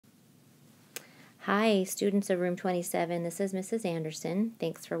Hi, students of Room 27. This is Mrs. Anderson.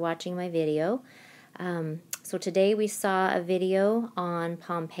 Thanks for watching my video. So today we saw a video on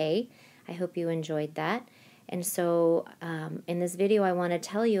Pompeii. I hope you enjoyed that. And so in this video I want to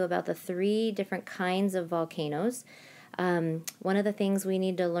tell you about the 3 different kinds of volcanoes. One of the things we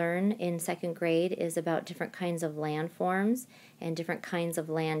need to learn in 2nd grade is about different kinds of landforms and different kinds of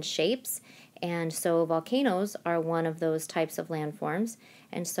land shapes. And so volcanoes are one of those types of landforms.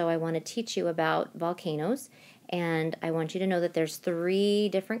 And so I want to teach you about volcanoes. And I want you to know that there's 3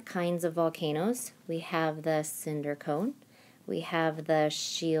 different kinds of volcanoes. We have the cinder cone, we have the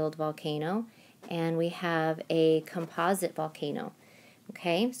shield volcano, and we have a composite volcano.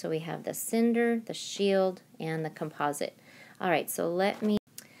 Okay, so we have the cinder, the shield, and the composite. All right, so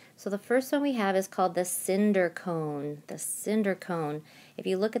the first one we have is called the cinder cone. The cinder cone. If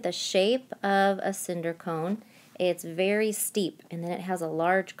you look at the shape of a cinder cone, it's very steep, and then it has a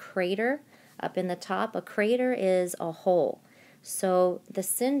large crater up in the top. A crater is a hole. So the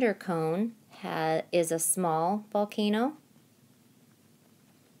cinder cone is a small volcano.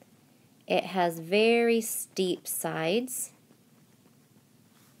 It has very steep sides,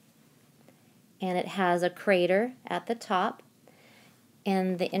 and it has a crater at the top.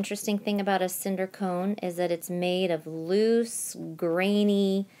 And the interesting thing about a cinder cone is that it's made of loose,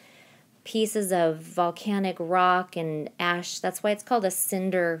 grainy pieces of volcanic rock and ash. That's why it's called a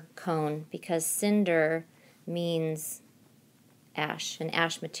cinder cone, because cinder means ash, an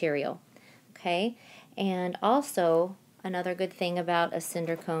ash material. Okay? And also, another good thing about a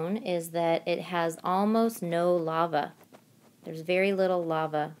cinder cone is that it has almost no lava. There's very little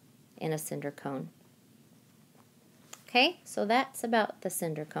lava in a cinder cone. Okay, so that's about the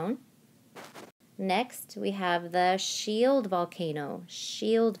cinder cone. Next, we have the shield volcano.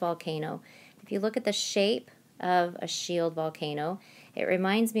 Shield volcano. If you look at the shape of a shield volcano, it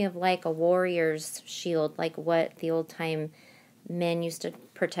reminds me of like a warrior's shield, like what the old-time men used to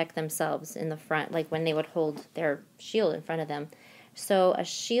protect themselves in the front, like when they would hold their shield in front of them. So a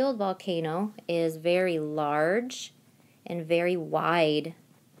shield volcano is very large and very wide.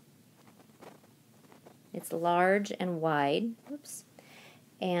 It's large and wide, oops,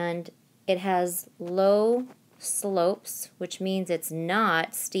 and it has low slopes, which means it's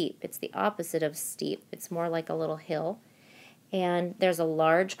not steep. It's the opposite of steep. It's more like a little hill. And there's a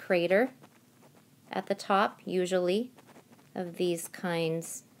large crater at the top, usually, of these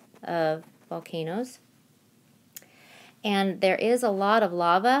kinds of volcanoes. And there is a lot of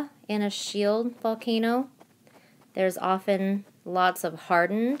lava in a shield volcano. There's often lots of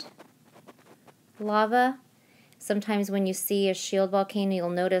hardened lava. Sometimes when you see a shield volcano, you'll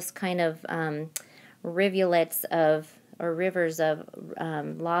notice kind of rivulets of, or rivers of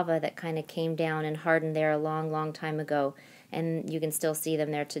lava that kind of came down and hardened there a long, long time ago, and you can still see them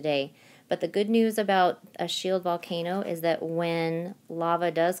there today. But the good news about a shield volcano is that when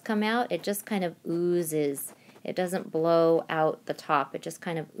lava does come out, it just kind of oozes. It doesn't blow out the top. It just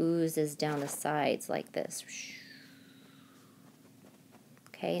kind of oozes down the sides like this.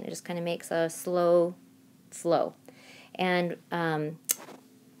 Okay, and it just kind of makes a slow flow. And an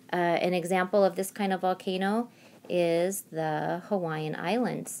example of this kind of volcano is the Hawaiian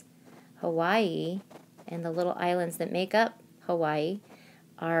Islands. Hawaii and the little islands that make up Hawaii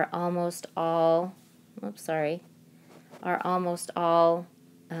are almost all,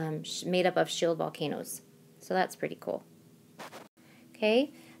 made up of shield volcanoes. So that's pretty cool.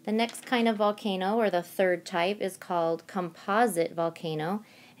 Okay. The next kind of volcano, or the 3rd type, is called composite volcano.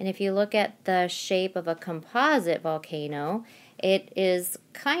 And if you look at the shape of a composite volcano, it is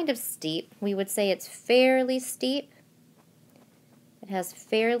kind of steep. We would say it's fairly steep. It has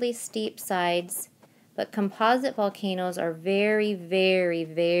fairly steep sides, but composite volcanoes are very, very,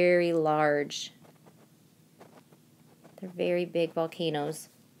 very large. They're very big volcanoes.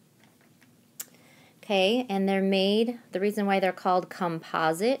 Okay, and they're made, the reason why they're called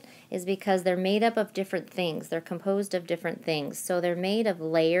composite is because they're made up of different things. They're composed of different things. So they're made of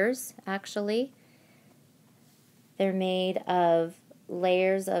layers, actually. They're made of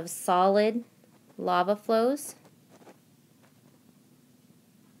layers of solid lava flows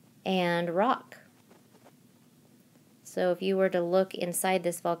and rock. So if you were to look inside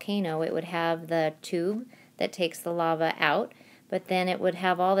this volcano, it would have the tube that takes the lava out, but then it would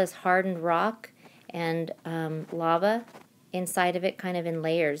have all this hardened rock and lava inside of it, kind of in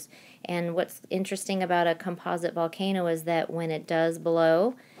layers. And what's interesting about a composite volcano is that when it does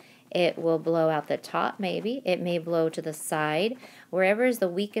blow, it will blow out the top, maybe. It may blow to the side. Wherever is the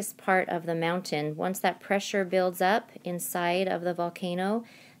weakest part of the mountain, once that pressure builds up inside of the volcano,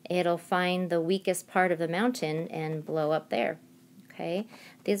 it'll find the weakest part of the mountain and blow up there. Okay,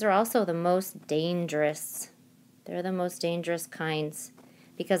 these are also the most dangerous. They're the most dangerous kinds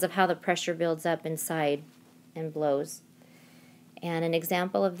because of how the pressure builds up inside and blows. And an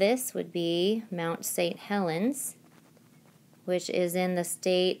example of this would be Mount St. Helens, which is in the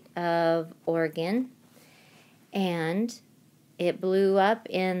state of Oregon. And it blew up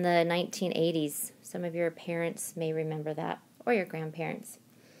in the 1980s. Some of your parents may remember that, or your grandparents.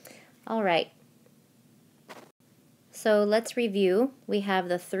 All right. So let's review. We have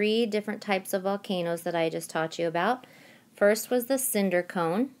the 3 different types of volcanoes that I just taught you about. First was the cinder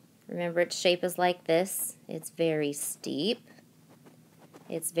cone. Remember, its shape is like this. It's very steep.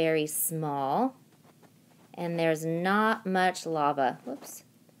 It's very small. And there's not much lava. Whoops.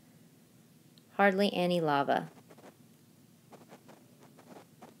 Hardly any lava.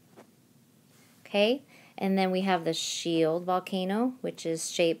 Okay, and then we have the shield volcano, which is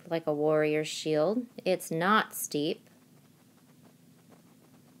shaped like a warrior's shield. It's not steep,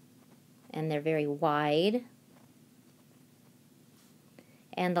 and they're very wide.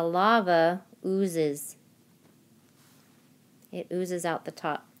 And the lava oozes. It oozes out the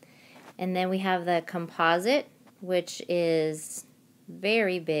top. And then we have the composite, which is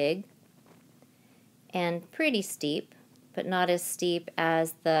very big and pretty steep, but not as steep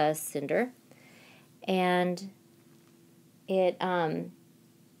as the cinder. And it's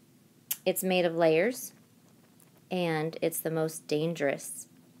made of layers, and it's the most dangerous.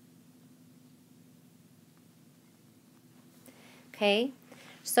 Okay,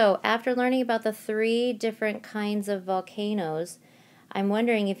 so after learning about the 3 different kinds of volcanoes, I'm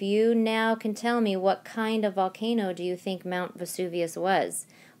wondering if you now can tell me what kind of volcano do you think Mount Vesuvius was?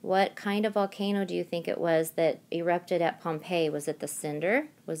 What kind of volcano do you think it was that erupted at Pompeii? Was it the cinder?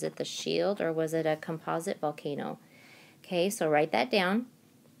 Was it the shield? Or was it a composite volcano? Okay, so write that down.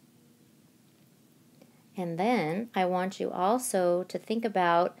 And then I want you also to think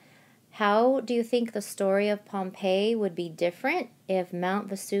about, how do you think the story of Pompeii would be different if Mount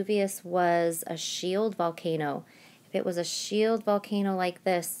Vesuvius was a shield volcano? If it was a shield volcano like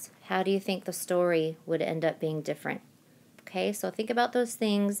this, how do you think the story would end up being different? Okay, so think about those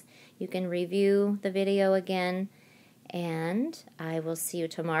things. You can review the video again, and I will see you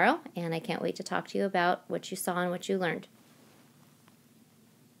tomorrow, and I can't wait to talk to you about what you saw and what you learned.